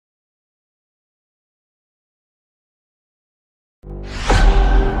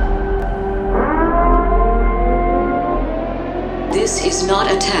This is not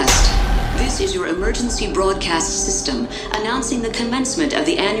a test. This is your emergency broadcast system announcing the commencement of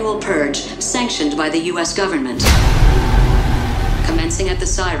the annual purge sanctioned by the U.S. government. Commencing at the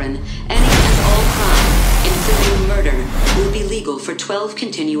siren, any and all crime, including murder, will be legal for 12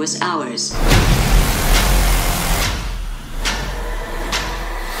 continuous hours.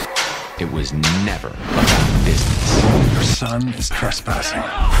 It was never about business. Your son is trespassing.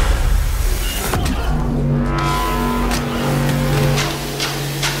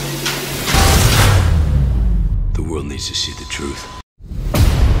 The world needs to see the truth.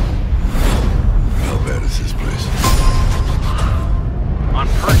 How bad is this place? On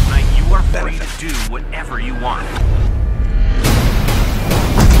Purge Night, you are free to do whatever you want.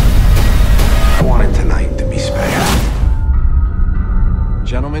 I wanted tonight to be special.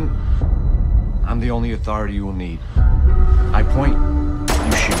 Gentlemen, I'm the only authority you will need. I point,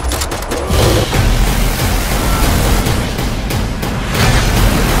 you shoot.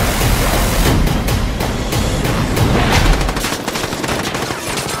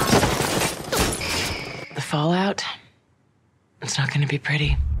 The fallout, it's not going to be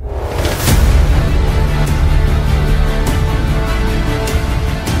pretty.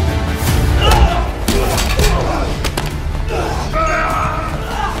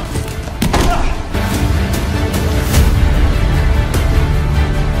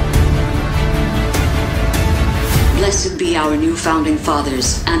 Blessed be our new founding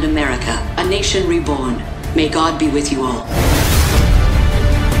fathers and America, a nation reborn. May God be with you all.